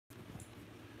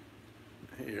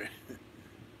Here.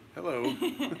 Hello.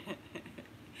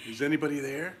 Is anybody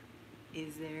there?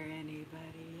 Is there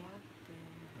anybody out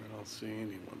there? I don't see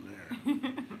anyone there.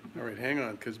 All right, hang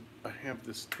on, because I have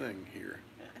this thing here.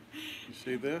 You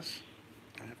see this?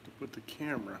 I have to put the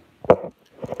camera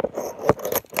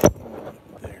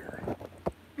there.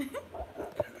 Okay.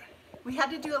 We had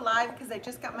to do a live because I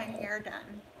just got my hair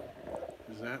done.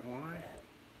 Is that why?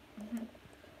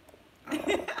 Oh,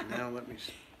 now let me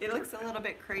It looks a little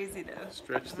bit crazy though.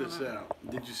 stretch this out.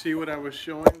 Did you see what I was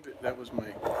showing? That was my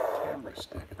camera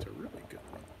stick. It's a really good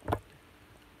one.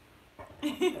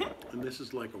 And this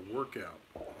is like a workout.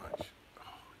 Watch.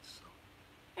 Oh, it's so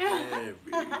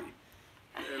heavy.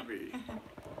 Heavy.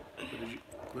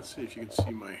 Let's see if you can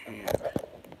see my hand.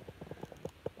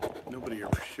 Nobody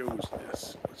ever shows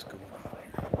this. What's going on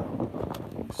here?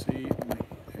 You see? You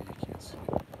can't see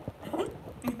it.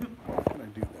 How can I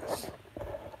do this?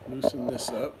 Loosen this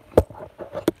up.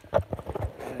 There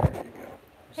you go.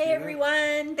 See Hey that?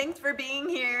 everyone, thanks for being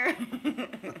here.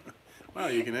 Wow,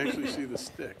 you can actually see the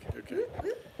stick. Okay.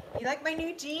 You like my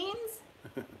new jeans?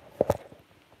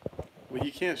 Well,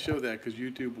 you can't show that because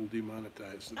YouTube will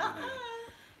demonetize the video.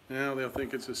 Now they'll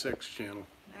think it's a sex channel.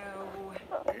 No.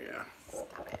 Yeah.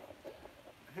 Stop it.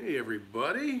 Hey,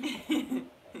 everybody.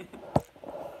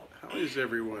 How is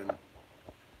everyone?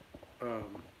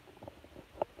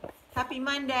 Happy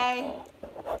Monday.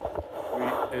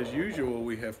 As usual,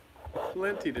 we have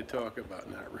plenty to talk about.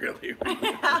 Not really.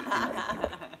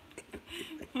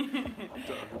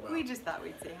 We just thought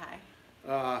we'd say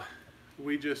hi.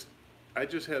 I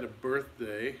just had a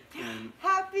birthday, and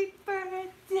Happy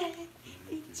birthday,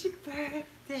 it's your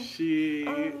birthday.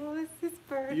 Oh, it's his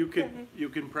birthday. you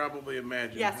can probably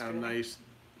imagine how really. nice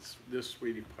this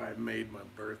sweetie pie made my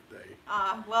birthday.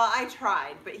 Well, I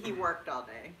tried, but he worked all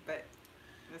day, but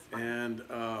it was fun. And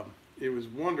it was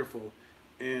wonderful.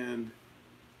 And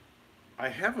I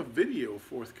have a video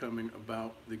forthcoming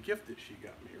about the gift that she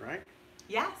got me, right?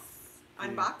 Yes,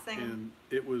 unboxing. And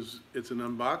it's an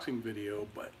unboxing video,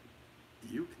 but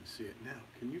you can see it now.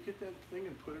 Can you get that thing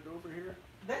and put it over here?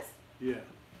 This? Yeah.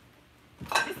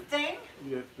 This thing?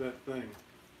 Yeah, that thing.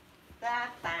 That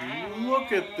thing.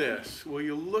 Look at this. Will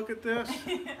you look at this?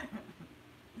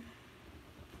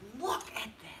 Look at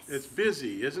this. It's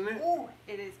busy, isn't it? Ooh,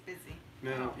 it is busy.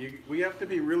 Now, we have to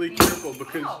be really careful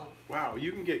because, Ow. wow,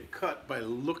 you can get cut by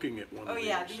looking at one of these. Oh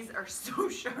yeah, these are so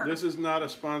sharp. This is not a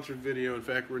sponsored video. In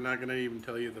fact, we're not going to even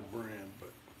tell you the brand,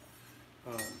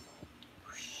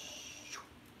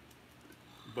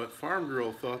 but Farm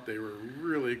Girl thought they were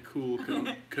really cool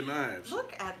knives.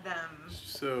 Look at them.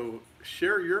 So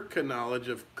share your knowledge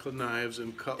of knives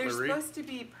and cutlery. They're supposed to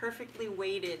be perfectly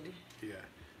weighted. Yeah,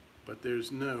 but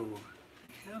there's no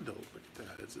handle. Look at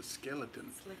that. It's a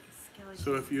skeleton. It's like a skeleton.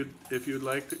 So if you'd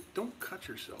like to, don't cut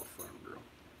yourself, Farm Girl.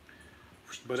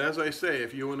 But as I say,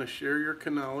 if you want to share your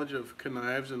knowledge of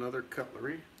knives and other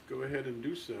cutlery, go ahead and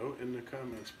do so in the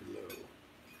comments below.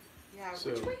 Yeah,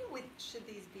 So, which way should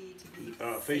these be to be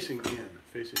facing safer? in,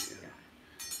 facing in. Yeah.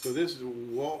 So this is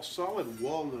a solid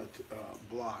walnut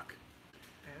block,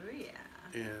 Oh yeah.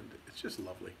 and it's just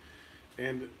lovely.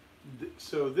 And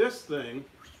so this thing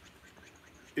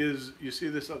is, you see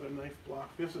this other knife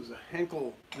block? This is a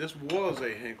Henkel. This was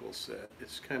a Henkel set.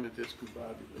 It's kind of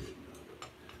discombobulated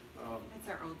now. That's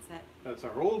our old set. That's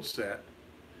our old set.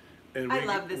 And I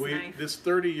love this knife. This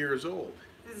 30 years old.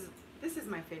 This is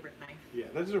my favorite knife. Yeah,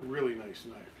 this is a really nice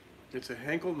knife. It's a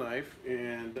Henkel knife,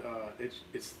 and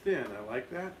it's thin. I like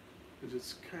that because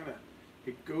it's kind of,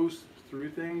 it goes through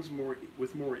things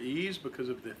with more ease because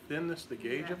of the thinness, the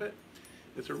gauge of it.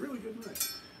 It's a really good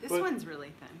knife. This one's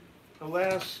really thin.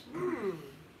 Alas,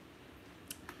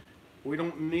 we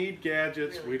don't need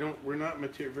gadgets. Really? We're not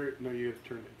material. No, you have to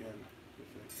turn it in.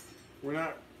 We're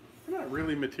not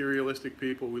really materialistic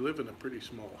people. We live in a pretty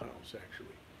small house,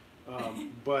 actually.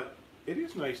 But it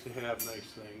is nice to have nice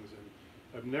things,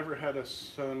 and I've never had a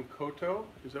son koto.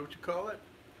 Is that what you call it?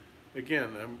 Again,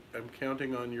 I'm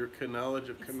counting on your knowledge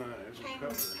of knives and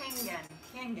cutlery.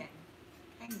 Kangen.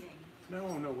 No,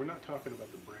 we're not talking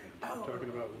about the brand. Oh. We're talking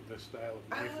about the style of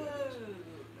knife that is. Oh.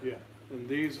 Yeah, and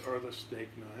these are the steak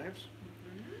knives.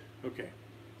 Okay,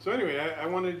 so anyway,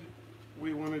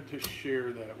 we wanted to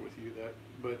share that with you.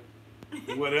 But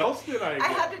what else did I get?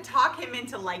 I had to talk him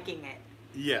into liking it.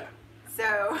 Yeah.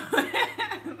 So.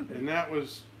 And that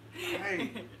was, I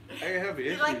have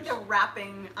issues. You like the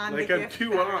wrapping on the gift.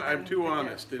 I'm too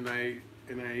honest, and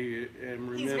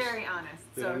am He's remiss very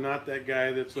honest. that So I'm not that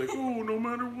guy that's like, oh, no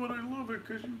matter what, I love it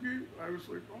because you gave. I was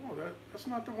like, oh, that's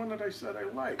not the one that I said I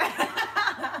liked.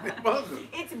 It wasn't.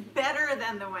 it's better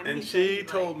than the one. And he she said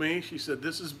told me, she said,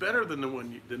 this is better than the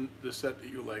one the set that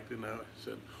you liked. And I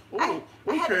said, oh,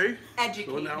 I had to okay. educate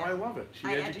So now him. I love it. She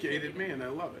I educated me, and I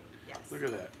love it. Yes. Look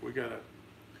at that. We got a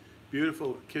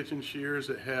beautiful kitchen shears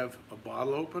that have a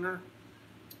bottle opener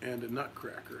and a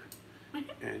nutcracker.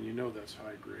 And you know that's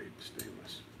high grade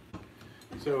stainless.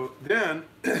 So then,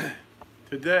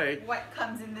 today, What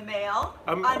comes in the mail?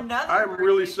 I'm Another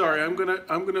really birthday sorry. I'm present.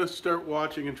 gonna start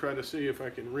watching and try to see if I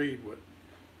can read what.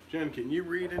 Jen, can you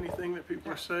read anything that people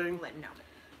are saying? No. Maybe-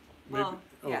 Well,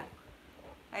 oh. yeah.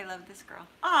 I love this girl.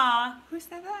 Aw, who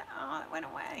said that? Aw, it went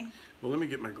away. Well, let me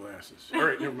get my glasses. All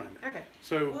right, never mind. Okay.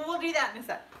 So, Well, we'll do that in a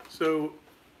sec. so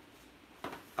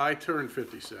I turned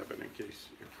 57 in case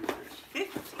you're curious.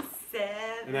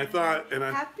 57. And I thought,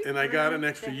 Happy and I got an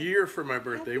extra birthday. year for my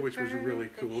birthday, Happy which was really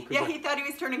birthday. cool. 'Cause Yeah, he thought he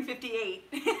was turning 58.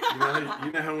 you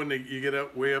know how when you get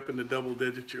up way up in the double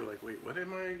digits, you're like, wait, what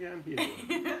am I again? You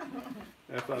know.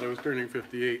 I thought I was turning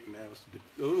 58, and I was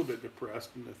a little bit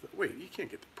depressed. And I thought, wait, you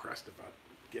can't get depressed about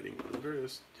getting older.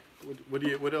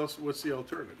 What else? What's the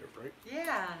alternative, right?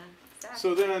 Yeah. Exactly.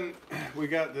 So then we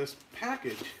got this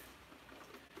package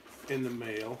in the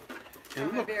mail, and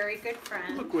From a look, very good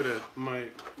friend. look what my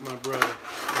brother,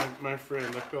 my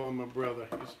friend, I call him my brother.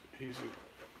 He's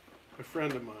a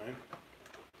friend of mine,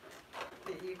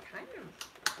 That you kind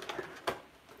of.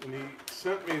 and he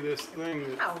sent me this thing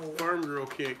that Ow. Farm Girl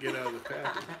can't get out of the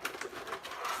package.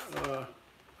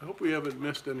 I hope we haven't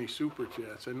missed any super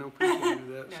chats. I know people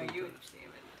do that No, sometimes. you would see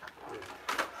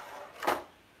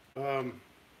him.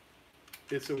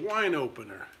 It's a wine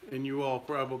opener, and you all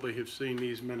probably have seen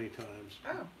these many times.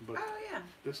 Oh. But Oh yeah.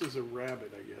 this is a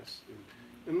rabbit, I guess.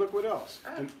 And look what else.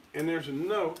 Oh. And there's a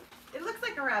note, It looks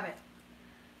like a rabbit.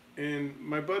 and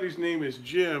my buddy's name is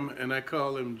Jim, and I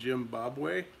call him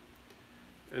Zimbabwe.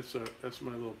 That's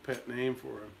my little pet name for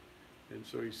him. And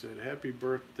so he said, "Happy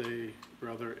birthday,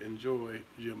 brother. Enjoy,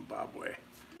 Zimbabwe."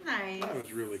 Nice. That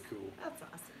was really cool. That's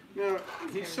awesome. Now,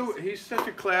 he's such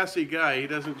a classy guy. He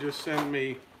doesn't just send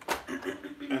me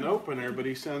an opener, but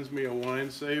he sends me a wine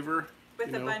saver. With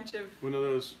you a know, bunch of one of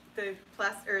those. the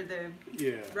the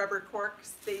Yeah. rubber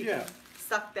corks that you Yeah. can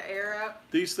suck the air out.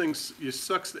 These things, it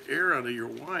sucks the air out of your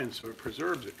wine, so it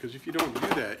preserves it. Because if you don't do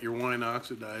that, your wine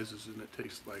oxidizes and it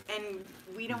tastes like. And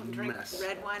we don't drink Mess.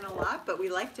 red wine a lot, but we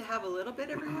like to have a little bit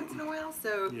every once in a while.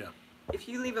 So Yeah. if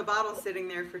you leave a bottle sitting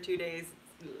there for 2 days,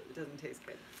 it doesn't taste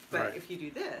good. But Right. if you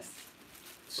do this,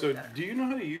 So, better. do you know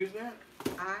how to use that?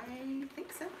 I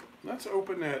think so. Let's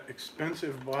open that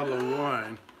expensive bottle of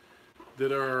wine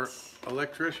that our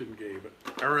electrician gave it.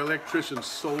 Our electrician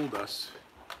sold us.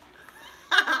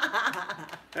 I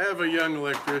have a young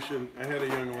electrician. I had a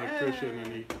young electrician,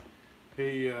 and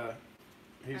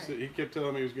he kept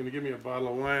telling me he was going to give me a bottle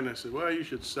of wine. I said, "Well, you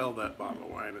should sell that bottle of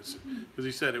wine," because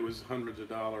he said it was hundreds of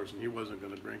dollars, and he wasn't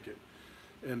going to drink it.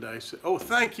 And I said, "Oh,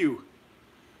 thank you."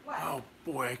 What? Oh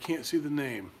boy, I can't see the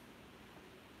name.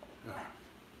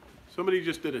 Somebody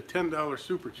just did a $10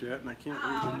 super chat, and I can't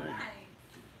read the name. nice.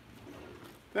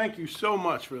 Thank you so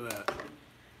much for that.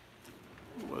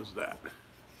 What was that?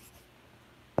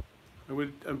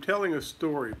 I'm telling a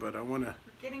story, but I want to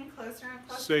We're getting closer and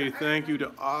closer. say to thank you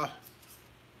to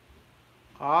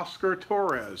Oscar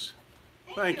Torres.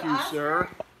 Thank you, Oscar. sir.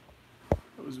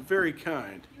 That was very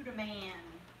kind. You the man.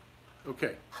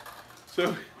 Okay,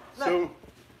 so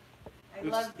I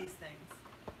This- love these things.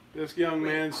 this young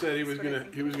Wait, man said he that's was what I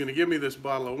gonna think give me this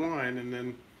bottle of wine, and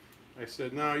then I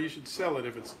said, "No, you should sell it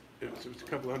if it's a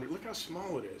couple hundred." Look how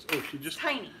small it is. Oh, she just.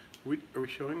 Tiny. Are we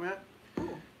showing that?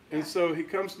 Ooh, And yeah. so he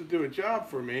comes to do a job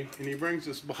for me, and he brings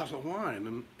this bottle of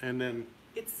wine, and then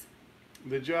It's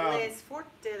the job, Les Forts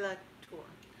De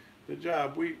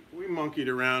Latour. we monkeyed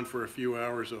around for a few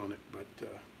hours on it, but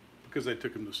because I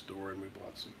took him to the store and we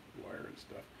bought some wire and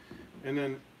stuff, and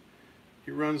then he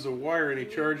runs the wire and he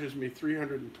charges me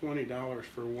 $320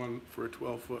 for a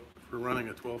 12-foot for running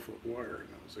a 12-foot wire, and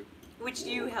I was like, Which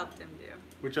you helped him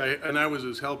do. I was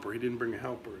his helper. He didn't bring a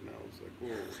helper, and I was like,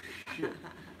 whoa,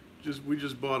 shit. We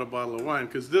just bought a bottle of wine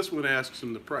because this one asks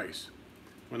him the price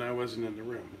when I wasn't in the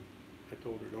room. I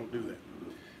told her, don't do that.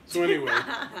 So anyway,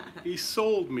 he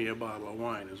sold me a bottle of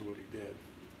wine is what he did.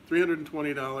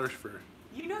 $320 for.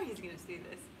 You know he's going to see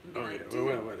this. and be Oh yeah, like,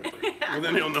 well, whatever. Well,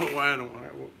 then he'll know why I don't want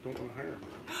to hire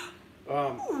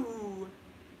him. Ooh.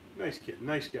 Nice kid,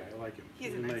 nice guy. I like him.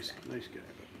 He's a nice nice guy.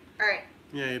 All right.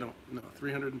 But yeah, you don't. No,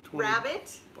 $320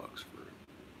 Rabbit. bucks for.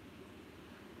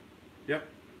 Yep.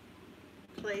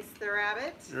 Place the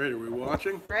rabbit. All right, are we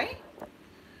watching? Right?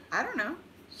 I don't know.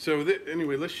 So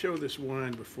anyway, let's show this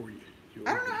wine before you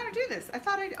I don't know how to do this. I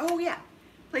thought I'd... Oh, yeah.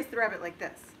 Place the rabbit like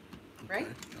this. Right?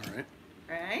 Okay. All right.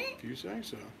 Right? If you say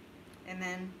so. And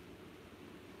then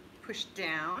push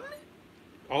down.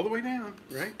 All the way down,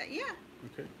 right? Yeah.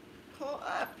 Okay. Pull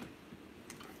up.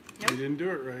 You didn't do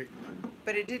it right.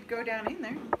 But it did go down in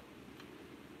there.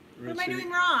 What am I See? doing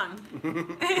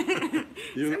wrong?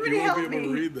 you Somebody won't help be able me.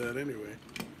 to read that anyway.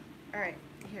 All right,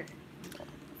 here.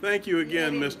 Thank you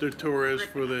again, Yeah, Mr. Torres,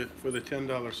 for the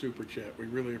 $10 super chat. We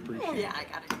really appreciate Oh, it. yeah, I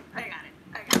got it. I got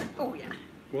it. I got it. Oh, yeah.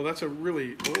 Well, that's a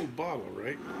really old bottle,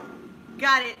 right?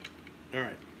 Got it. All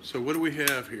right. So what do we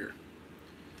have here?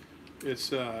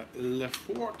 It's Les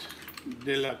Forts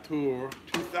De Latour,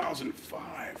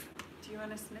 2005. Do you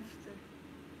want to sniff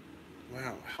the...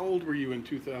 Wow. How old were you in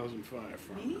 2005,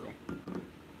 Farm Me? Girl? 10,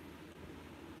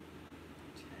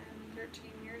 13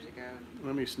 years ago?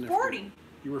 Let me sniff. 40.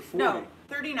 You were 40. No,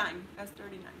 39. I was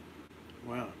 39.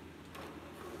 Wow.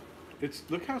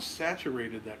 Look how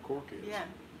saturated that cork is. Yeah.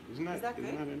 Isn't that, Is that good?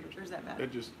 interesting? Or is that bad?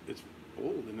 It's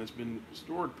old and it's been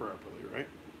stored properly, right?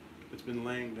 It's been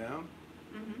laying down,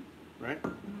 Mm-hmm. right?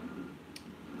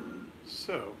 Mm-hmm.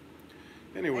 So,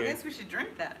 I anyway, guess we should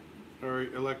drink that. our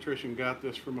electrician got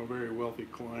this from a very wealthy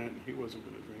client. He wasn't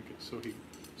going to drink it, so he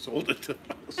sold it to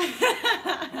us.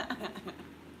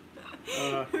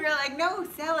 We were like, no,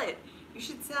 sell it. You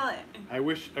should sell it. I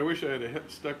wish I had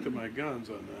stuck to my guns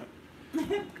on that.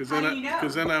 Because How then, do you know?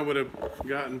 then I would have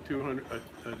gotten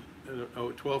a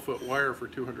 12-foot wire for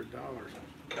 $200.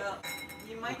 Well,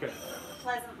 you might Okay. be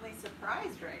pleasantly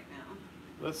surprised right now.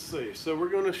 Let's see. So we're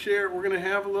going to share. We're going to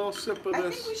have a little sip of I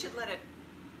this. think we should let it,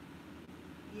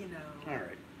 you know. All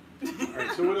right. All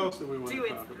right. So what else do we want Do to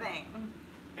its talk about? thing.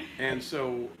 And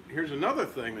so here's another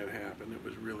thing that happened that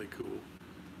was really cool.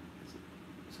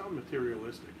 It's how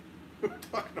materialistic. We're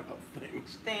talking about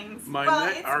things. Things. My well,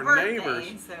 ne- it's our birthday,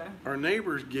 neighbors- So. Our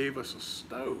neighbors gave us a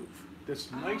stove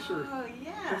that's nicer. Oh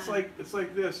yeah. It's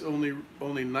like this,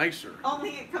 only nicer. Only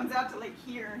it comes out to like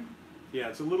here. Yeah,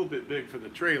 it's a little bit big for the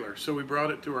trailer, so we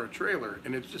brought it to our trailer,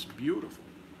 and it's just beautiful.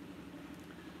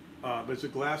 But it's a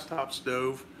glass top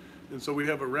stove, and so we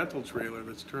have a rental trailer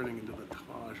that's turning into the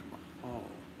Taj Mahal.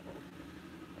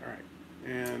 All right,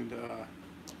 and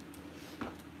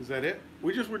is that it?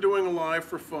 We just were doing a live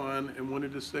for fun and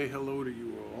wanted to say hello to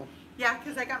you all. Yeah,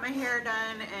 because I got my hair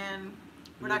done and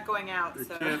we're not going out, There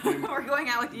so can't be we're going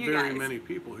out with you very guys. many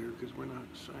people here because we're not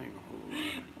saying a whole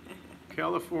lot.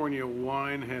 California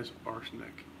wine has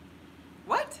arsenic.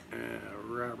 What?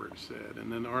 Robert said,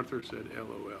 and then Arthur said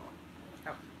LOL.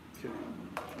 Oh. Okay.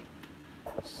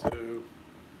 So,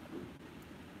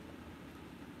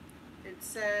 It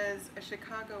says a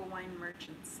Chicago wine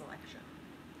merchant selection.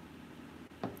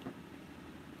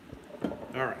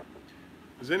 all right.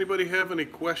 Does anybody have any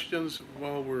questions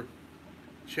while we're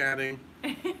chatting?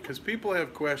 Because people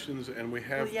have questions, and we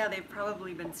have Well, yeah, they've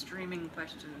probably been streaming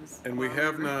questions. and we while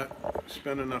have were- not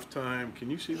spent enough time. Can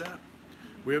you see that?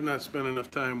 We have not spent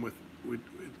enough time with.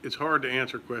 It's hard to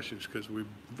answer questions because we're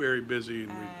very busy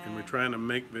and we're trying to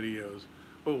make videos.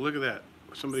 Oh, look at that!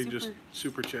 Somebody just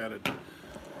super chatted.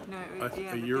 No, it a was,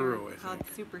 yeah, but they euro, were I called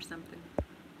think. super something.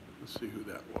 Let's see who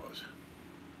that was.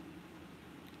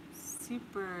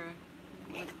 Super.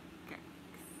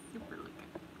 Super.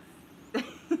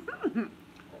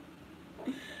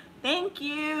 Thank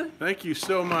you. Thank you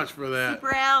so much for that.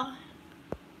 Super Al.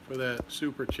 For that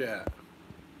super chat.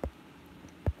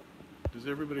 Does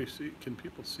everybody see? Can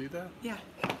people see that? Yeah.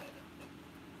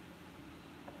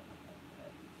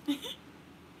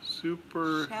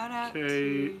 Super Shout out K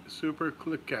to- Super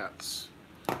Clickats.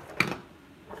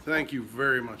 Thank you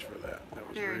very much for that. That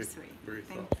was Very very sweet. very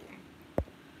Thank thoughtful.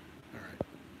 All right.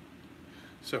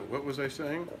 So what was I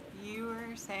saying? you. You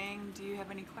were saying, do you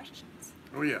have any questions?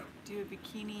 Oh yeah. Do a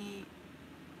bikini.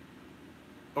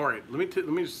 All right. Let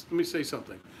me say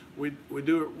something.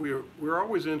 We're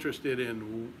always interested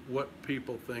in what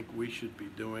people think we should be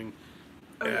doing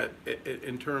Oh,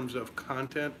 in terms of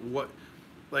content.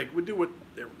 Like we do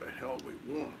whatever the hell we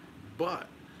want, but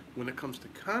when it comes to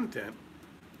content,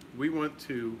 we want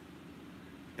to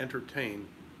entertain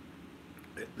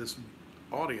this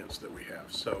audience that we have.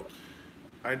 So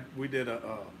we did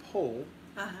a poll,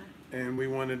 Uh-huh. and we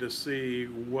wanted to see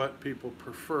what people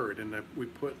preferred, and we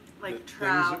put Like the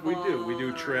things that we do. We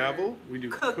do travel travel, we do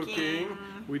cooking. cooking,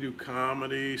 we do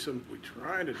comedy. We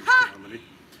try to do Ha! comedy.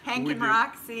 Hank We and do-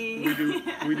 Roxy.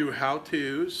 We do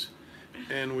how-tos,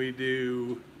 and we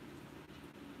do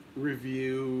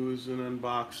reviews and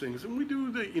unboxings, and we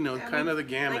do the Yeah, kind of the like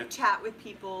gamut. chat with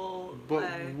people. But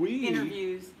we-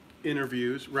 interviews.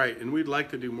 interviews, right, and we'd like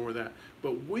to do more of that.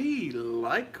 But we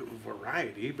like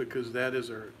variety because that is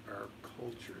our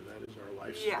culture, that is our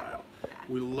lifestyle. Yeah.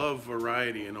 We love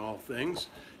variety in all things,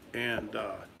 and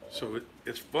so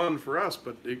it's fun for us,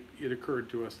 but it occurred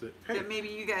to us that, hey, That maybe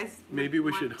you guys maybe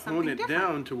we want should hone something it different.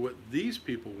 down to what these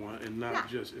people want and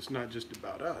not Yeah. it's not just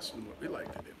about us and what we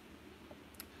like to do.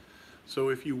 So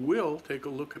if you will, take a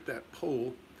look at that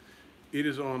poll. It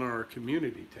is on our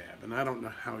community tab, and I don't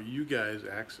know how you guys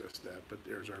access that, but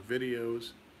there's our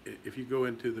videos. If you go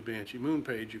into the Banshee Moon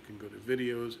page, you can go to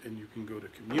videos and you can go to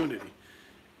community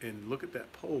and look at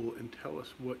that poll and tell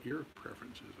us what your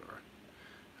preferences are.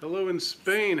 Hello in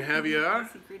Spain, Javier.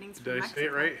 Greetings from Did I Mexico. say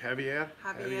it right? Javier?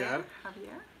 Javier.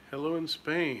 Hello in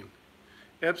Spain.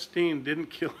 Epstein didn't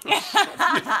kill himself,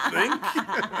 you think?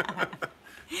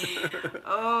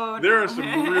 Oh, There no. are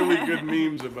some really good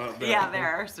memes about that. Yeah, there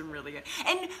are some really good.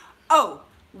 And, oh,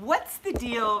 what's the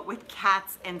deal with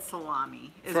cats and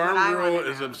salami? Is what Farm I Girl wanna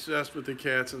is know. obsessed with the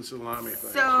cats and salami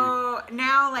thing. So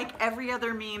now, like every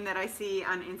other meme that I see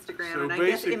on Instagram, So and I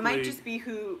guess it might basically- just be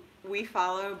who we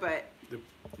follow, but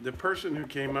The person who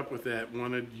came up with that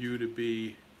wanted you to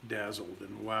be dazzled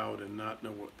and wowed and not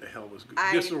know what the hell was good.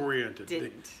 I Disoriented.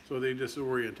 didn't. So they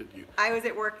disoriented you. I was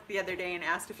at work the other day and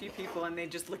asked a few people, and they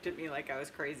just looked at me like I was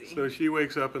crazy. So she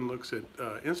wakes up and looks at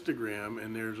Instagram,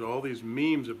 and there's all these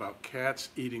memes about cats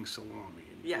eating salami.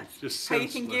 Yes. It's just How you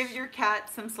senseless. can give your cat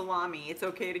some salami. It's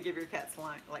okay to give your cat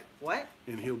salami. Like, what?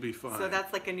 And he'll be fine. So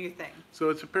that's like a new thing. So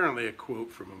it's apparently a quote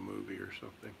from a movie or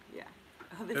something. Yeah.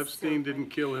 Oh, that's Epstein so didn't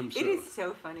funny. kill himself. It is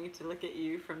so funny to look at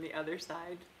you from the other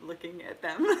side, looking at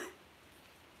them.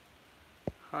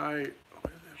 Hi. What did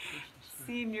that person say?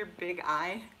 Seeing your big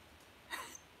eye.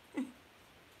 Is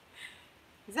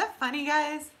that funny,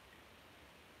 guys?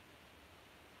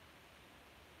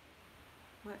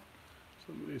 What?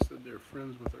 Somebody said they're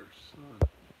friends with our son.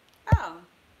 Oh.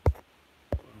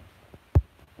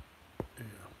 Yeah.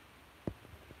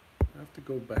 I have to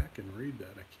go back and read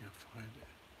that. I can't find it.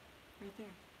 Right there.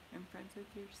 I'm friends with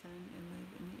your son and live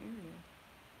in the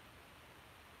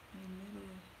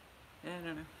area. I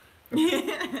don't know.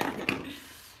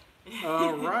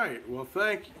 All right. Well,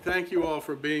 thank you all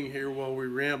for being here while we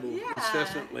ramble Yeah.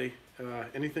 incessantly.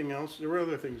 Anything else? There were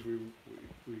other things we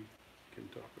can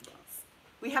talk about.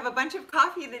 We have a bunch of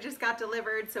coffee that just got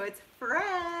delivered, so it's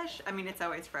fresh. I mean, it's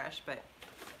always fresh, but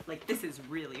like this is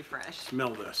really fresh.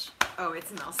 Smell this. Oh, it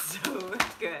smells so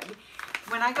good.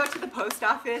 When I go to the post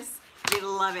office, they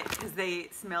love it because they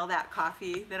smell that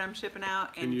coffee that I'm shipping out,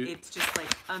 and it's just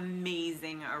like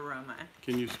amazing aroma.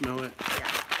 Can you smell it?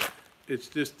 Yeah. It's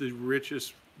just the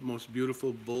richest, most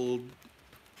beautiful, bold,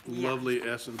 Yeah. lovely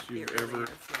essence you've It really ever is,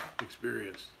 yeah.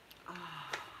 experienced.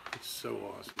 It's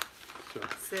so awesome.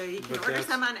 So you can But order that's-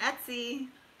 some on Etsy,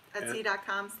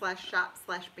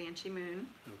 etsy.com/shop/BansheeMoon.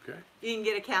 Okay. You can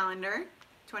get a calendar,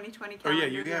 2020 Oh calendar.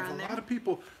 yeah, you have a lot of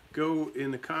people go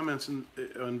in the comments and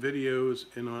on videos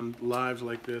and on lives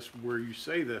like this where you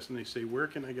say this and they say, "Where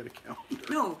can I get a calendar?"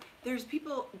 No, there's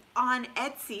people on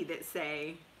Etsy that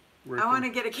say, Where I can- want to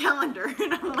get a calendar.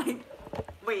 And I'm like,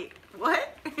 wait,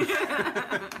 what?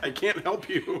 I can't help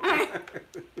you.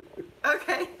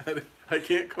 Okay. I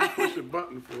can't come push a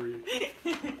button for you.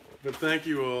 But thank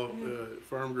you all.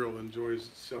 Farm Girl enjoys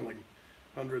selling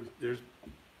hundreds. You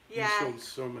Yeah. sold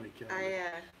so many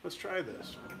calendars. Let's try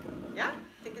this. Yeah,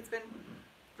 I think it's been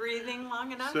breathing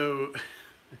long enough. So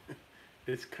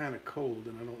it's kind of cold,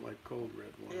 and I don't like cold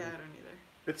red wine. Yeah, I don't either.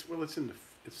 It's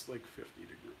it's like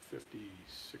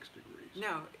 56 degrees.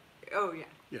 No. Oh, yeah.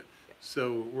 Yeah.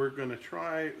 So we're gonna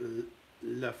try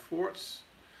Les Forts.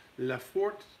 I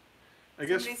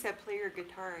guess Somebody said play your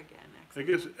guitar again. I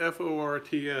guess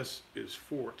FORTS is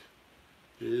fort.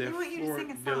 Les want you to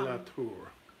sing a Forts De song.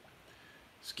 Latour.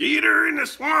 Skeeter in the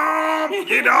swamp,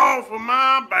 get off of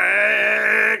my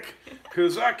back,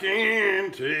 'cause I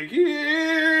can't take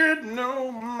it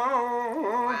no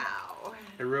more. Wow.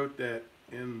 I wrote that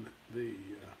in the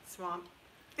Swamp.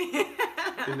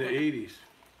 in the 80s.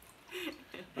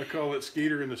 I call it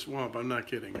Skeeter in the Swamp. I'm not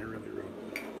kidding. I really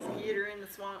wrote that. Skeeter in the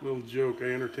swamp. Little joke. I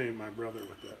entertained my brother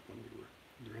with that when we were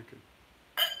drinking.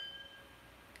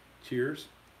 Cheers.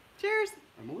 Cheers.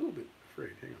 I'm a little bit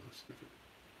afraid. Hang on, let's sniff it.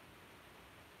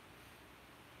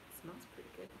 Smells pretty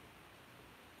good.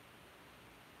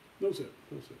 Nose it.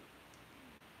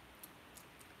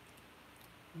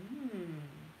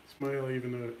 Smile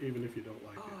even if you don't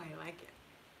like Oh, it. I like it.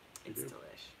 You It's do?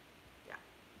 delish. Yeah.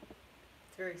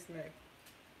 It's very smooth.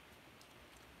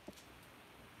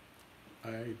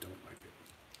 I don't like it.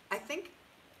 I think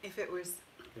if it was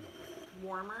I don't like it.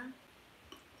 warmer,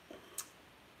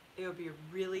 it would be a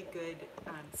really good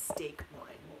steak one.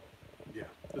 Yeah,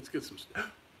 let's get some steak.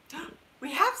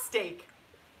 We have steak.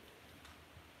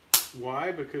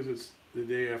 Why? Because it's the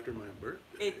day after my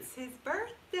birthday. It's his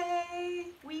birthday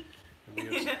week.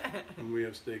 And we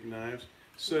have steak knives.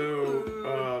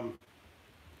 So,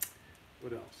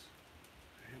 what else?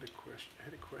 I had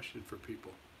a question for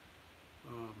people.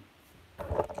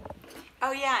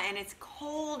 Oh yeah, and it's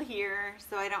cold here,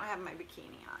 so I don't have my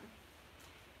bikini on.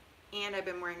 And I've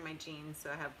been wearing my jeans, so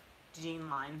I have jean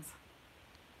lines.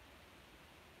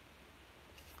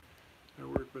 I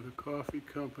work with a coffee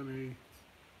company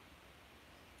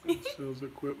that sells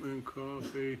equipment and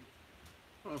coffee.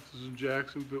 Offices in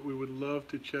Jackson, but we would love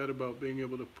to chat about being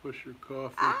able to push your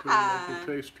coffee to a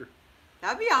local taster.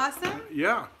 That'd be awesome.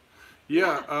 Yeah.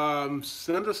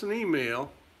 Send us an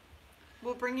email.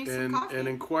 We'll bring you some coffee. And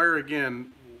inquire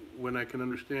again when I can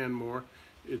understand more.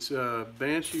 It's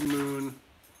Banshee Moon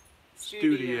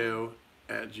Studio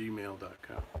at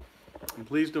gmail.com. And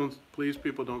please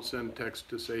people don't send text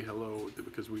to say hello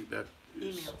because that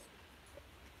is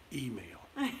email.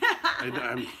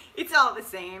 It's all the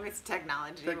same. It's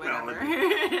technology. Whatever.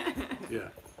 Yeah.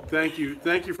 Thank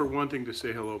you for wanting to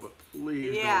say hello, but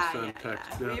please don't send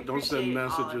text. Don't send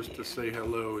messages to say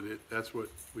hello. That's what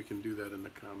we can do that in the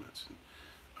comments,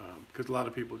 because a lot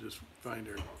of people just find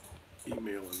our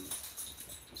email and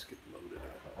just get loaded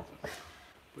up.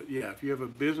 But yeah, if you have a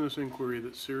business inquiry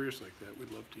that's serious like that,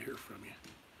 we'd love to hear from you.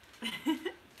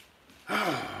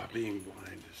 Being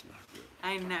blind is not good.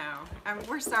 I know.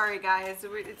 We're sorry, guys.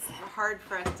 It's hard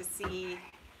for us to see.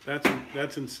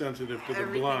 That's insensitive to the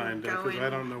blind, because I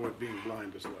don't know what being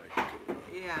blind is like.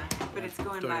 Yeah, but it's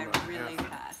going by really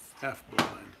fast. Half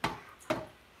blind.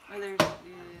 Or there's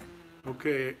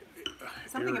okay.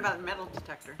 something about a metal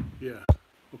detector. Yeah.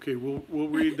 Okay, we'll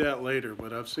read that later,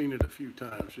 but I've seen it a few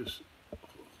times. Just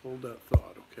hold that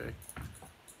thought, okay?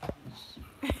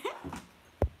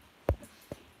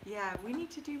 Yeah, we need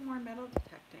to do more metal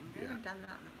detecting. We haven't done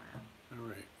that in a while. All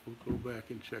right, we'll go back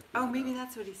and check that maybe out.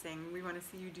 that's what he's saying. We want to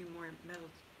see you do more metal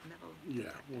Yeah,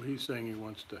 detecting. well, he's saying he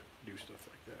wants to do stuff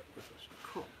like that with us.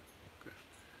 Cool. Okay.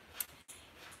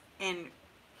 And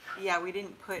yeah, we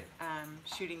didn't put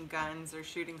shooting guns or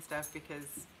shooting stuff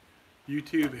because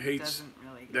YouTube hates doesn't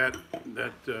really that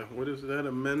what is that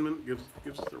amendment? Gives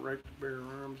us the right to bear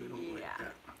arms. They don't like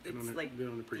that. They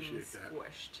don't appreciate that.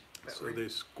 Squished. So they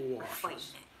squash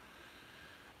us.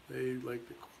 They like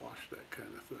to quash that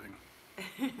kind of thing.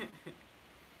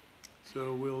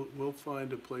 So we'll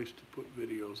find a place to put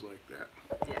videos like that.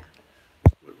 Yeah.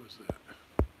 What was that?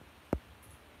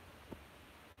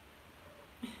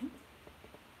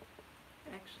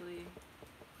 Actually,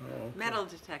 okay. metal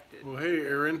detected. Well, hey,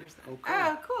 Aaron. Okay.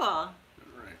 Oh, cool. All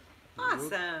right.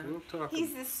 Awesome. We'll talk.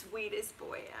 He's the sweetest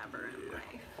boy ever in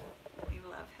life. We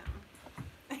love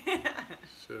him.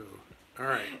 So, all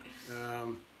right.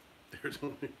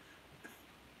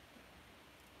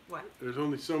 There's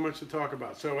only so much to talk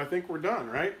about. So I think we're done,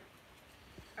 right?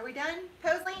 Are we done,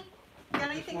 Posley?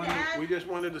 Got anything to add? We just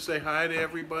wanted to say hi to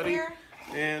everybody. Here?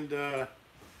 And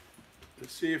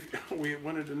let's see if we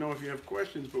wanted to know if you have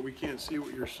questions, but we can't see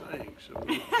what you're saying. So I'll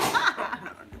get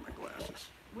my glasses.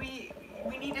 We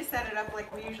need to set it up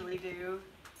like we usually do,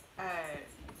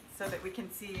 so that we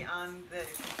can see on the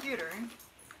computer.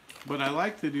 But I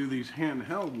like to do these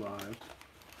handheld lives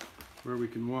where we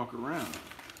can walk around.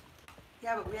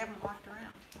 Yeah, but we haven't walked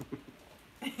around.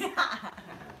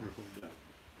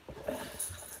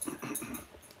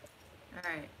 All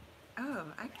right. Oh,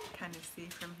 I can kind of see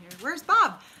from here. Where's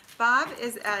Bob? Bob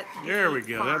is at the There we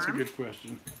go. farm. That's a good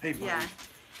question. Hey, Bob. Yeah.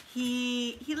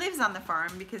 He lives on the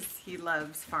farm because he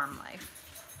loves farm life.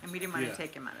 And we didn't want to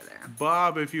take him out of there.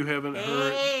 Bob, if you haven't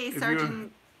heard... Hey,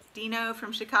 Sergeant Dino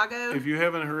from Chicago. If you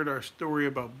haven't heard our story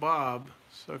about Bob,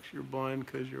 sucks you're blind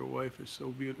because your wife is so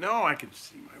beautiful. No, I can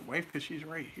see my wife because she's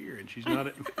right here and she's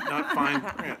not fine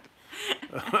print.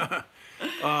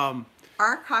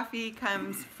 Our coffee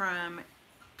comes from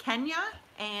Kenya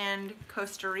and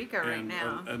Costa Rica right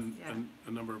now. And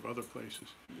a number of other places.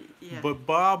 Yeah. But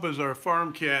Bob is our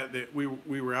farm cat that we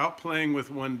were out playing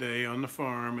with one day on the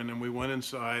farm, and then we went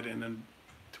inside, and then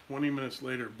 20 minutes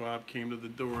later Bob came to the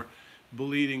door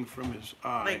bleeding from his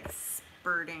eye. Like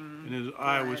spurting And his blood.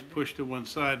 eye was pushed to one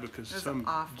side because some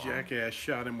awful. jackass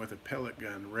shot him with a pellet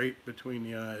gun right between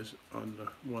the eyes on the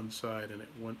one side, and it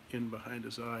went in behind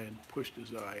his eye and pushed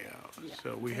his eye out. Yeah,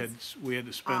 So we had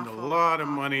to spend awful, a lot of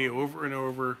money over and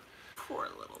over. Poor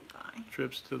little guy.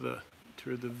 Trips to the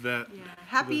vet. Yeah.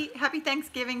 Happy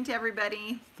Thanksgiving to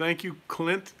everybody. Thank you,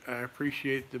 Clint. I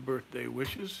appreciate the birthday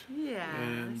wishes. Yeah.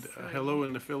 And sweet. hello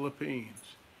in the Philippines.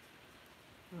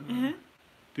 Mm-hmm.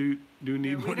 Do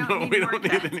need we more? don't No, need we more don't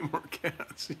cats. need any more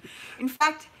cats. In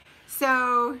fact,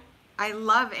 So I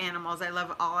love animals. I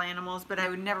love all animals, but I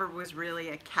would never was really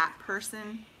a cat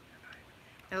person.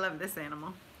 I love this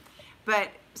animal. But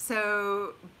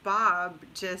so Bob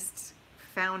just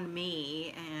found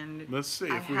me, and Let's see.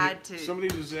 I If we had to. somebody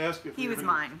just asked if He we was had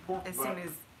mine pork butt.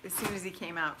 as soon as he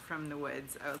came out from the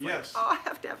woods. I was Yes. like, oh, I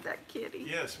have to have that kitty.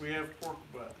 Yes, we have pork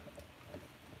butt.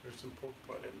 There's some pork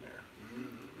butt in there.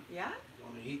 Yeah?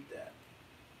 Want to eat that?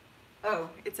 Oh,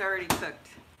 it's already cooked.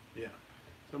 Yeah.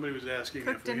 Somebody was asking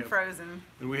Cooked if we and have, frozen.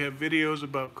 and we have videos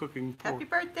about cooking pork, Happy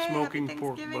birthday, smoking happy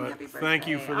pork Thanksgiving, butt. happy birthday. Thank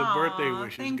you for the birthday Aw,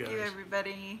 wishes, thank guys. you,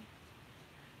 everybody.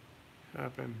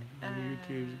 Happen.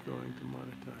 YouTube's going to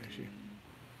monetize you.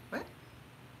 What?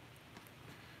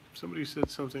 Somebody said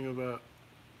something about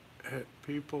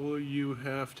people. You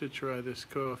have to try this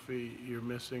coffee. You're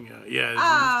missing out. Yeah.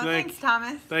 Oh, thanks,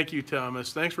 Thomas. Thank you,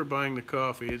 Thomas. Thanks for buying the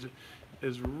coffee.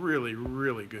 It's really,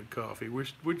 really good coffee. We're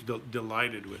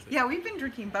delighted with it. Yeah, we've been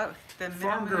drinking both, the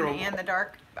Farm middle moon Girl- and the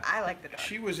dark. But I like the dark.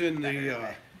 She was in better the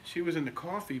anyway. she was in the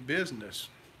coffee business.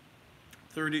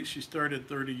 She started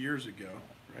 30 years ago,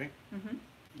 right? Mhm.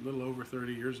 A little over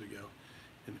 30 years ago,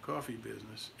 in the coffee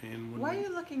business. And when Why are you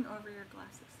looking over your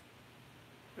glasses?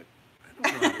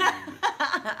 I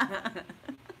don't know.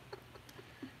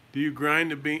 Do you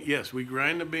grind the bean? Yes, we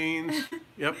grind the beans.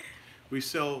 Yep. We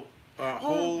sell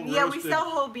whole yeah, roasted. we sell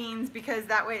whole beans because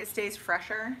that way it stays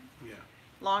fresher, Yeah.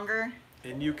 longer.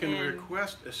 And you can And-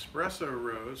 request espresso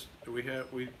roast.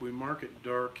 We market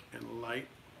dark and light.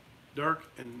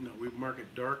 We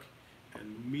market dark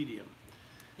and medium.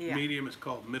 Yeah. Medium is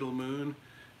called middle moon,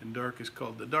 and dark is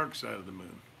called the dark side of the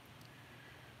moon.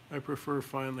 I prefer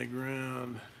finely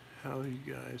ground. How you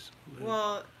guys live?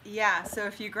 Well, yeah. So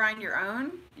if you grind your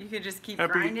own, you could just keep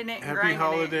grinding it and happy grinding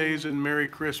holidays and Merry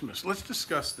Christmas. Let's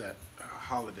discuss that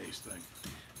holidays thing.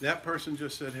 That person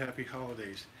just said happy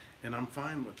holidays, and I'm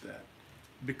fine with that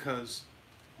because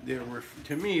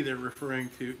to me they're referring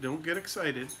to. Don't get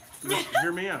excited.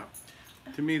 Hear me out.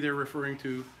 To me, they're referring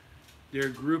to. They're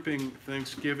grouping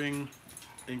Thanksgiving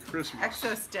and Christmas.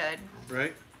 Exo stud.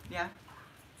 Right. Yeah.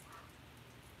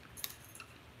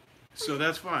 So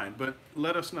that's fine, but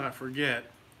let us not forget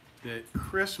that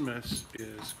Christmas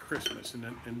is Christmas,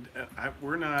 and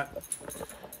we're not.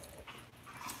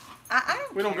 I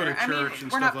don't We don't go care. to I mean, church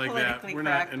and we're stuff not like that. politically We're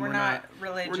not, correct. and we're not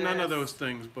religious. We're none of those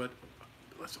things. But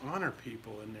let's honor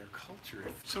people in their culture.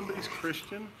 If somebody's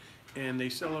Christian and they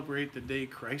celebrate the day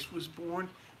Christ was born,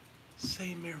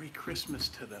 say Merry Christmas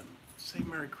to them. Say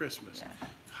Merry Christmas. Yeah.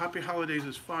 Happy holidays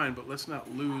is fine, but let's not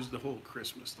lose the whole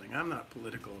Christmas thing. I'm not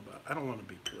political about. I don't want to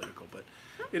be political, but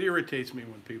it irritates me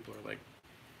when people are like,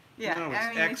 Yeah. no, it's I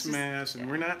mean, it's just- Xmas, and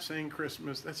yeah. we're not saying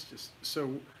Christmas. That's just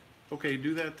so. Okay,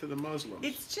 do that to the Muslims.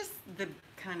 It's just the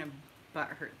kind of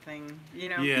butthurt thing, you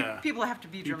know. Yeah. People have to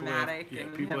be People dramatic. have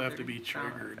and to their be drama,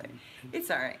 triggered. but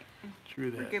It's all right. True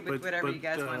that. We're good with whatever you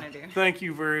guys wanna do. Thank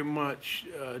you very much,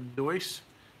 Doyce.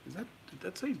 Did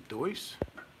that say Doyce?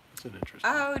 That's an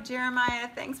interesting. Oh, Jeremiah,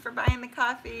 thanks for buying the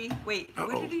coffee. Wait, what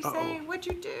Uh-oh, did he say? uh-oh. What'd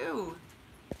you do?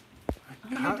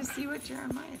 I How- wanted to see what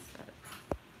Jeremiah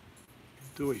said.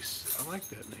 Doyce. I like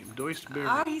that name. Doyce Beverage.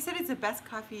 Oh, he said it's the best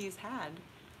coffee he's had.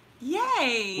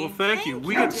 Yay! Well, thank you.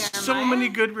 We get so Jeremiah. many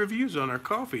good reviews on our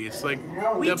coffee. It's like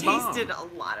We the bomb. tasted a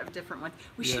lot of different ones.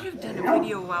 We Yeah. should have done a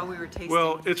video while we were tasting.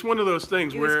 Well, it's one of those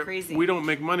things It was where crazy. we don't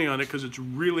make money on it because it's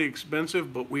really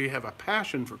expensive, but we have a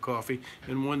passion for coffee,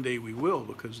 and one day we will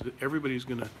because everybody's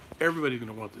gonna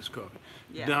want this coffee.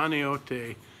 Yeah.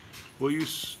 Daniote, will you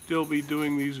still be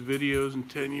doing these videos in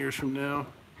 10 years from now?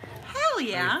 Hell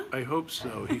yeah! I hope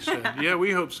so, he said. Yeah,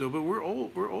 we hope so, but we're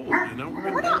old, you know?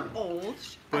 We're not old.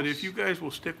 But if you guys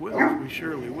will stick with us, we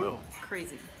surely will.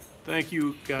 Crazy. Thank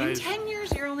you, In guys. 10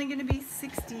 years, you're only going to be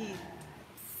 67.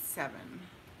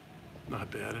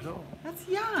 Not bad at all. That's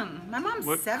young. My mom's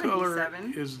What color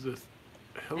 77, is the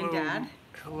hello? Dad?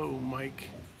 Hello, Mike.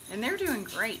 and they're doing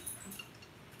great.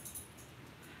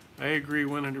 I agree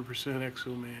 100%.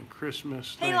 Exoman.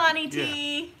 Christmas. Hey, thank Lonnie you.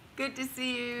 T. Good to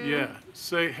see you. Yeah.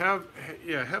 Say have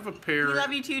a pair. We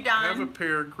love you too, Don. Have a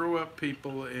pair. Grow up,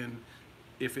 people, and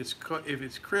if it's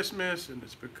Christmas and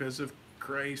it's because of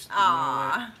Christ and all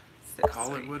that, Aw. So call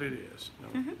sweet. it what it is.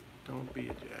 Don't be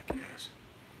a jackass.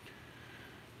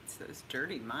 It's those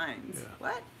dirty minds. Yeah.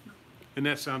 What? And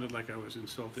that sounded like I was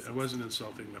insulting. I wasn't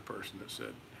insulting the person that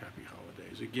said Happy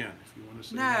Holidays. Again, if you want to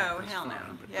say that, No, that's hell no.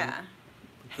 fine, but Yeah.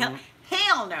 don't-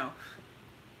 Hell no.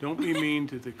 Don't be mean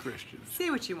to the Christians. Say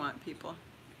what you want, people.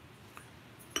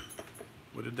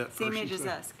 What did that Same person age as say?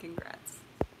 us. Congrats.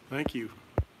 Thank you.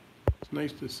 It's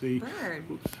nice to see. Bird.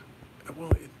 Oops.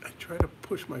 Well, I try to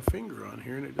push my finger on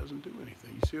here and it doesn't do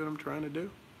anything. You see what I'm trying to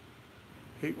do?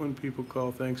 Hate when people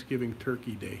call Thanksgiving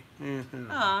Turkey Day.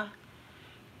 Aw.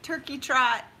 Turkey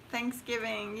trot,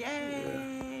 Thanksgiving,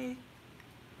 yay!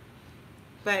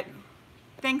 But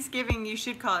Thanksgiving, you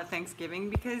should call it Thanksgiving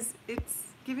because it's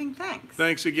giving thanks.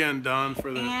 Thanks again, Don,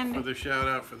 for the shout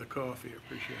out for the coffee. I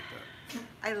appreciate that.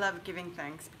 I love giving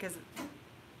thanks because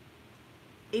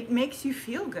it makes you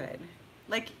feel good.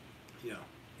 Like, Yeah.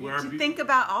 you think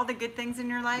about all the good things in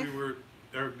your life.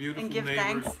 Our beautiful give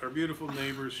neighbors. thanks. Our beautiful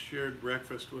neighbors shared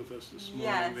breakfast with us this morning.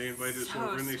 Yes, They invited us so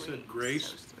over, and they sweet, said grace.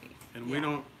 so sweet. And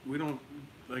Yeah. we don't.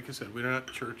 Like I said, we're not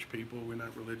church people. We're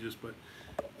not religious, but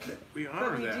we But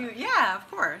honor we that. do, yeah, of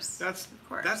course. That's Of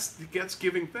course. that's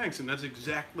giving thanks, and that's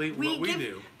exactly what we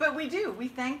do. But we do. We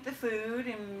thank the food,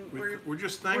 and We're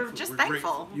just thankful. We're just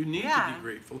grateful. thankful. You need Yeah. to be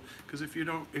grateful, because if you're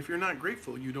not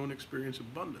grateful, you don't experience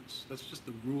abundance. That's just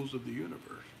the rules of the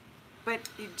universe. But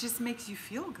it just makes you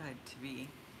feel good to be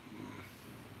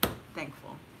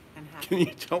thankful and happy. Can you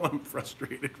tell I'm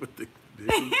frustrated with the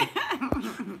dishes?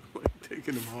 Like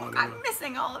taking them on. I'm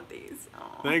missing all of these.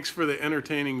 Aw. Thanks for the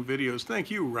entertaining videos. Thank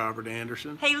you, Robert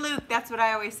Anderson. Hey Luke, that's what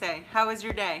I always say. How was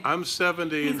your day? I'm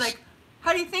 70. He's and like,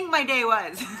 how do you think my day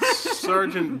was?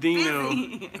 Sergeant Dino,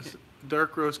 Busy.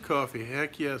 Dark Roast Coffee.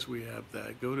 Heck yes, we have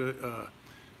that. Go to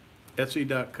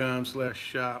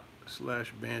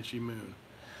Etsy.com/shop/Banshee Moon.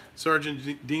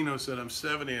 Sergeant Dino said, I'm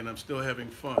 70 and I'm still having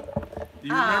fun. Do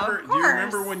you remember? of Do you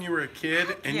remember course. when you were a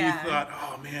kid and Yeah. you thought,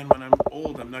 oh man, when I'm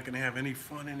old, I'm not going to have any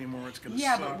fun anymore. It's going to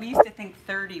Yeah, suck. but we used to think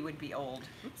 30 would be old.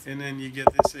 Oops. And then you get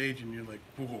this age and you're like,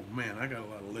 whoa, man, I got a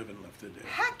lot of living left to do.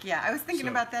 Heck yeah. I was thinking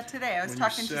So, about that today. I was when you're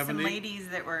talking to some 70 ladies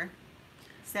that were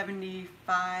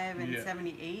 75 and Yeah.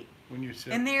 78. When you're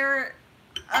 70. And they're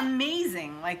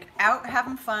amazing. Like out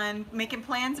having fun, making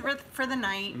plans for the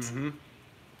night. Mm-hmm.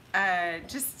 I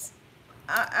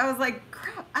was like,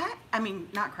 crap. I mean,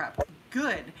 not crap.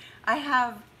 Good. I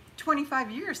have 25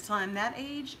 years till I'm that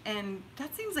age, and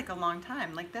that seems like a long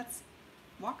time. Like that's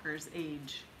Walker's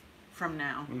age from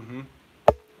now. Mm-hmm.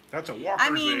 That's a Walker's I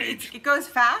mean, age. it goes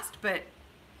fast, but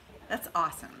that's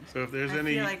awesome. So if there's I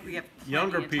any feel like we have plenty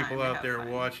younger of time people to out have there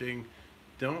fun. watching,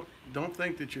 don't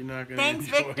think that you're not going to Thanks,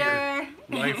 enjoy Victor. your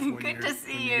life when, Good to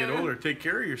see when you you. get older. Take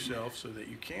care of yourself so that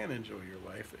you can enjoy your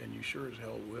life, and you sure as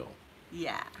hell will.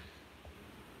 Yeah.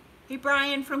 Hey,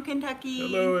 Brian from Kentucky.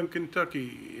 Hello in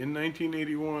Kentucky. In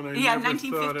 1981, I Yeah, never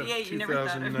thought of 1958. You never thought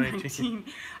of 2019.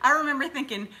 19. I remember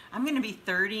thinking, I'm going to be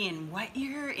 30 in what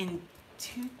year? In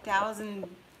 2000.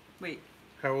 Wait,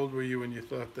 How old were you when you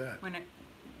thought that? when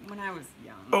I was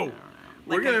young. Oh, I don't know.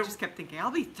 we're Like, gonna- I just kept thinking,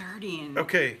 I'll be 30 in.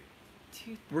 Okay,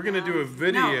 2000. we're gonna do a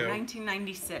video. No,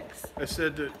 1996. I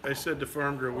said to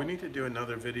Farm Girl, we need to do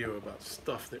another video about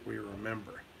stuff that we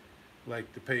remember,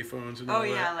 like the payphones and all Oh that.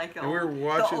 yeah, like and we were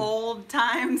watching the old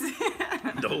times.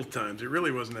 the old times. It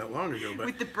really wasn't that long ago, but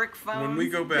With the brick phones. when we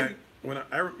go back, when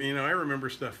I remember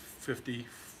stuff 50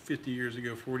 years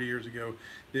ago, 40 years ago,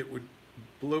 that would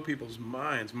blow people's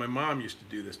minds. My mom used to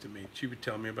do this to me. She would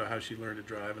tell me about how she learned to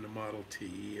drive in a Model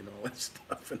T and all that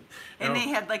stuff. And And how- they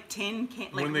had like tin can,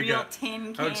 like when they real got-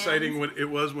 tin cans. how exciting it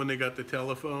was when they got the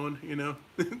telephone, you know,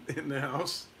 in the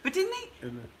house But didn't they?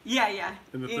 in Yeah.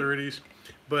 the It- 30s.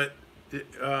 But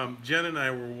Jen and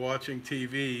I were watching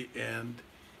TV, and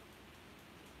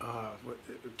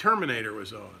Terminator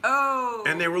was on. Oh.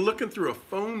 And they were looking through a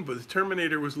phone book. The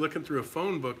Terminator was looking through a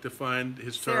phone book to find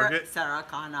his target. Sarah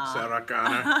Connor. Sarah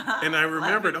Connor. And I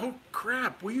remembered, oh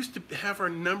crap, we used to have our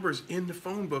numbers in the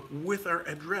phone book with our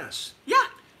address. Yeah.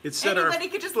 It said our Anybody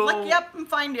could just look you up and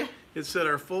find you. It said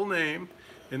our full name,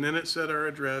 and then it said our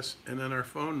address, and then our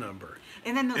phone number.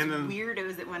 And then those And then-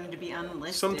 weirdos that wanted to be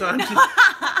unlisted. Sometimes,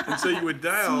 and so you would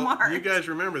dial. Smart. You guys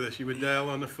remember this? You would dial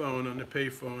on the phone, on the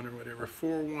payphone or whatever,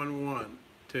 411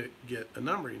 to get a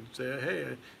number. You'd say,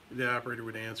 "Hey," the operator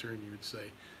would answer, and you would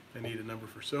say, "I need a number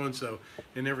for so and so."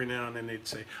 And every now and then they'd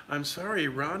say, "I'm sorry,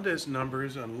 Rhonda's number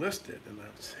is unlisted," and I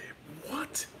would say,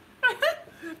 "What?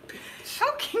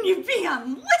 How can you be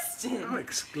unlisted? How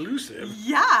exclusive."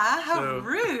 Yeah, how So-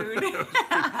 rude.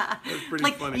 That was pretty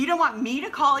like, funny. you don't want me to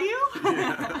call you?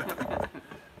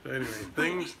 Anyway,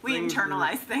 things We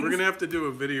internalize things. We're gonna have to do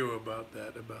a video about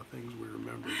that, about things we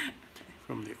remember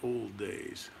from the old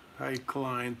days. Hi,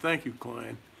 Klein. Thank you,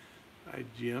 Klein. Hi,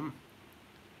 Jim.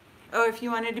 Oh, if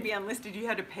you wanted to be unlisted, you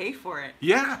had to pay for it.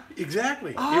 Yeah,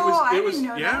 exactly. Oh, I it was, didn't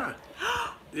know yeah.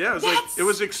 that. Yeah, it was That's- it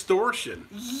was extortion.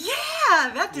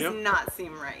 Yeah, that does Yep. not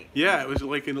seem right. Yeah, it was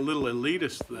like a little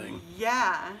elitist thing.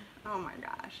 Yeah. Oh my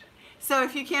gosh. So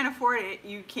if you can't afford it,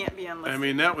 you can't be unlisted. I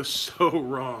mean, that was so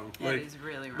wrong. That is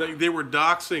really wrong. Like, they were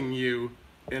doxing you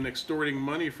and extorting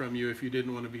money from you if you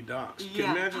didn't want to be doxed. Can you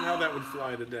Yeah. imagine how that would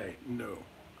fly today? No.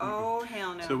 Oh,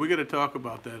 hell no. So we got to talk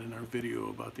about that in our video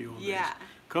about the old days. Yeah.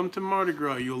 Come to Mardi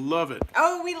Gras, you'll love it.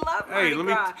 Oh, we love Mardi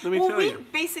Gras. Let me well, tell we you.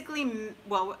 basically,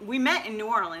 we met in New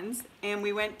Orleans, and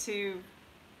we went to,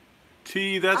 That's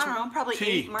I don't know, probably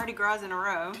 8 Mardi Gras in a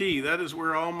row. That is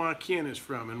where all my kin is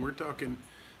from, and we're talking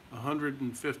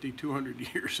 150, 200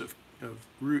 years of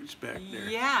roots back there.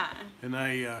 Yeah. And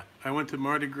I went to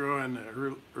Mardi Gras in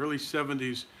the early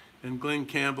 70s, and Glenn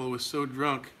Campbell was so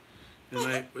drunk,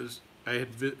 and I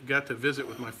had got to visit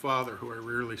with my father, who I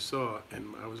rarely saw,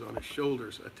 and I was on his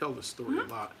shoulders. I tell this story a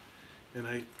lot. And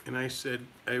I said,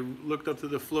 I looked up to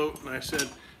the float and I said,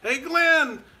 "Hey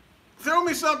Glenn, throw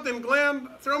me something, Glenn,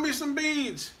 throw me some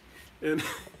beads." And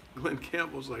Glenn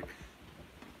Campbell's like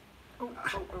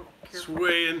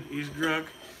swaying, he's drunk,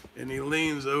 and he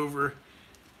leans over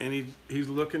and he's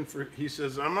looking for, he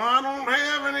says, I don't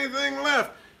have anything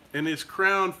left. And his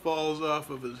crown falls off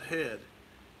of his head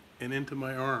and into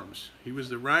my arms. He was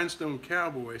the rhinestone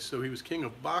cowboy, so he was king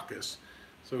of Bacchus.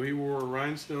 So he wore a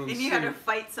rhinestone And you had to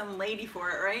fight some lady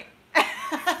for it, right?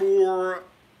 4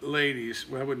 ladies,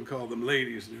 well, I wouldn't call them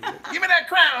ladies. Give me that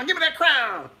crown, give me that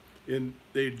crown. And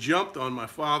they jumped on my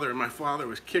father, and my father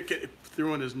was kicking,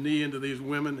 throwing his knee into these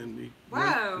women, and he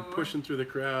went and pushing through the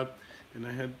crowd. And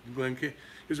I had Glenn, he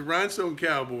was a rhinestone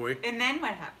cowboy. And then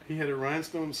what happened? He had a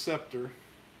rhinestone scepter,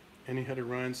 and he had a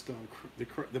rhinestone,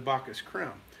 the Bacchus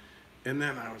crown. And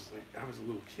then I was a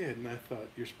little kid, and I thought,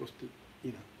 you're supposed to,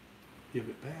 give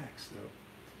it back. So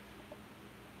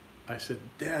I said,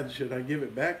 Dad, should I give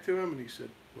it back to him? And he said,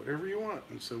 whatever you want.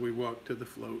 And so we walked to the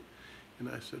float, and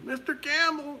I said, Mr.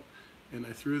 Campbell, and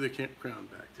I threw the crown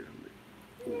back to him.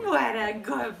 Boy, what a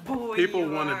good boy. people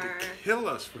wanted to kill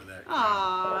us for that crown.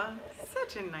 Aw,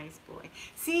 such a nice boy.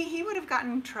 See, he would have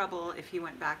gotten in trouble if he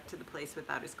went back to the place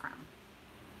without his crown.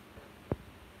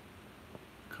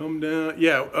 Come down.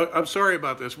 Yeah, I'm sorry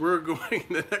about this. We're going,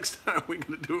 the next time we're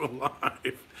going to do it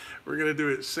live. We're going to do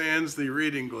it sans the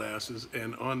reading glasses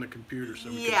and on the computer so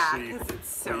we can see because it's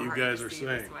so what you hard guys to are see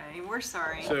saying. this way. We're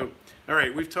sorry. So, all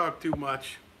right, we've talked too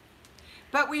much.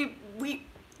 But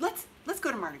let's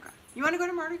go to Mardi Gras. You want to go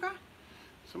to Mardi Gras?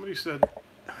 Somebody said,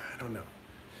 I don't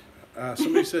know.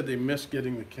 Somebody said they missed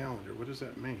getting the calendar. What does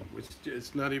that mean?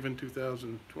 It's not even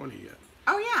 2020 yet.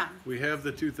 Oh, yeah. We have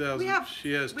the 2000.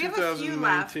 She has we have a few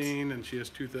left. 2019 and she has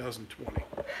 2020.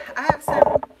 I have some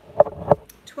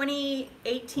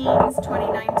 2018s,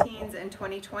 2019s, and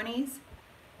 2020s.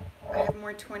 I have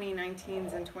more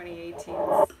 2019s and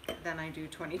 2018s than I do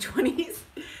 2020s,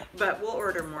 but we'll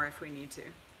order more if we need to.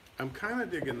 I'm kind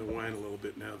of digging the wine a little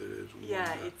bit now that it is warm.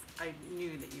 Yeah, I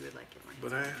knew that you would like it.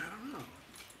 But I don't know.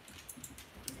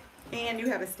 And you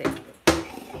have a steak. All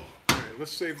right,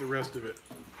 let's save the rest of it.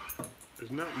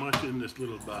 There's not much in this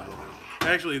little bottle.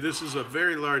 Actually, this is a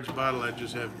very large bottle. I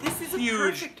just have this is a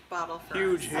perfect bottle for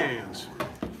huge us. hands.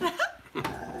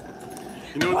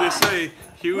 You know what they say?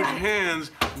 Huge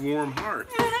hands, warm heart.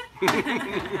 Is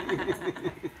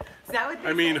that what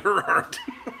I mean, her heart.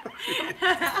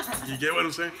 You get what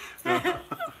I'm saying?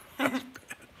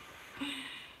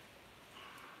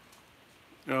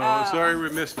 Oh, sorry we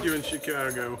missed you in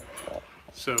Chicago.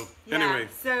 So, anyway.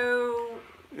 So.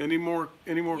 Any more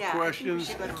questions? I think we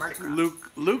should go to Mardi Gras.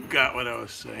 Luke got what I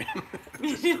was saying.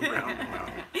 Just a roundabout.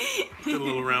 Did a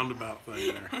little roundabout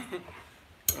thing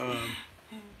there.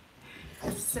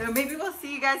 So maybe we'll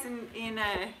see you guys in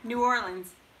New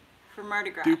Orleans for Mardi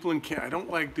Gras. Duplin County. I don't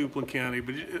like Duplin County,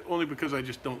 but only because I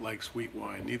just don't like sweet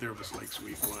wine. Neither of us like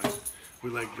sweet wine. We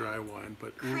like dry wine,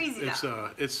 but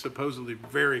it's supposedly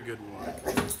very good wine.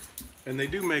 And they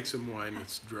do make some wine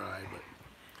that's dry, but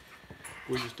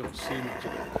we just don't see much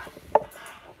of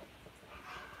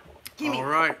it. All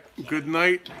right. Good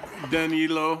night,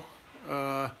 Danilo.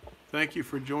 Thank you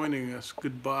for joining us.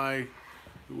 Goodbye.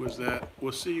 Who was that?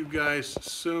 We'll see you guys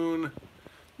soon.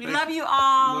 We love you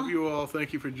all. Love you all.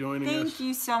 Thank you for joining us. Thank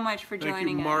you so much for joining us.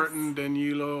 Thank you, Martin,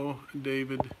 Danilo,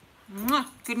 David. Mwah.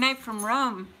 Good night from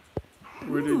Rome.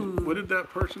 What did that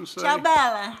person say? Ciao,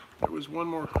 Bella. There was one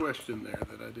more question there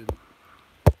that I didn't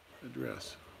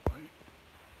address.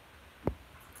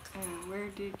 Where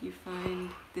did you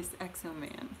find this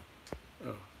Exoman?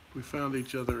 Oh, we found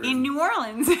each other in New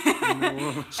Orleans. In New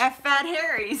Orleans. At Fat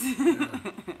Harry's. Yeah.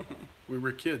 We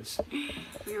were kids.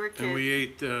 We were kids. And we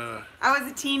ate. I was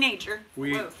a teenager.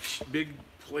 We ate big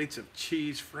plates of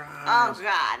cheese fries. Oh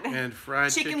God. And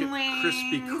fried chicken wings.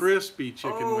 crispy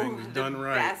chicken wings done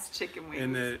right. Best chicken wings.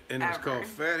 And it was called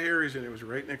Fat Harry's, and it was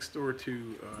right next door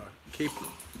to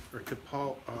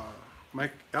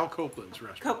Al Copeland's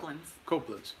restaurant.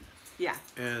 Copeland's. Yeah.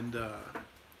 And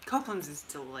Copeland's is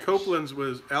delicious.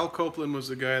 Al Copeland was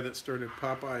the guy that started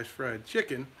Popeye's Fried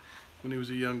Chicken, when he was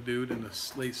a young dude in the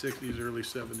late 60s, early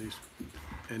 70s.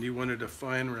 And he wanted a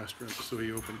fine restaurant, so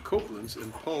he opened Copeland's,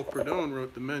 and Paul Perdone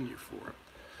wrote the menu for him.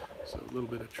 So a little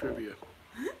bit of trivia.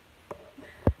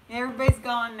 Everybody's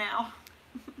gone now.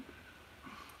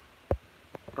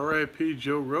 R.I.P.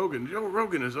 Joe Rogan. Joe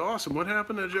Rogan is awesome. What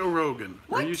happened to Joe Rogan?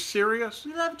 What? Are you serious?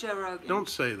 We love Joe Rogan. Don't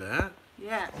say that.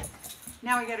 Yeah.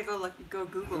 Now we gotta go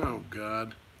Google him. Oh,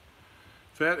 God.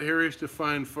 Fat Harry's to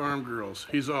find farm girls.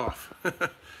 He's off.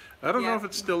 I don't know Yeah. if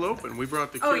it's still open. We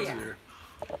brought the kids Oh, yeah. there.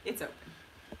 It's open.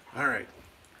 All right.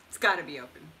 It's gotta be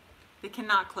open. They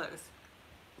cannot close.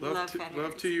 Love Fat to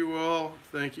Harry's. you all.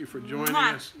 Thank you for joining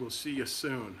Mwah. us. We'll see you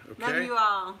soon. Okay? Love you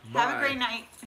all. Have a Bye. great night.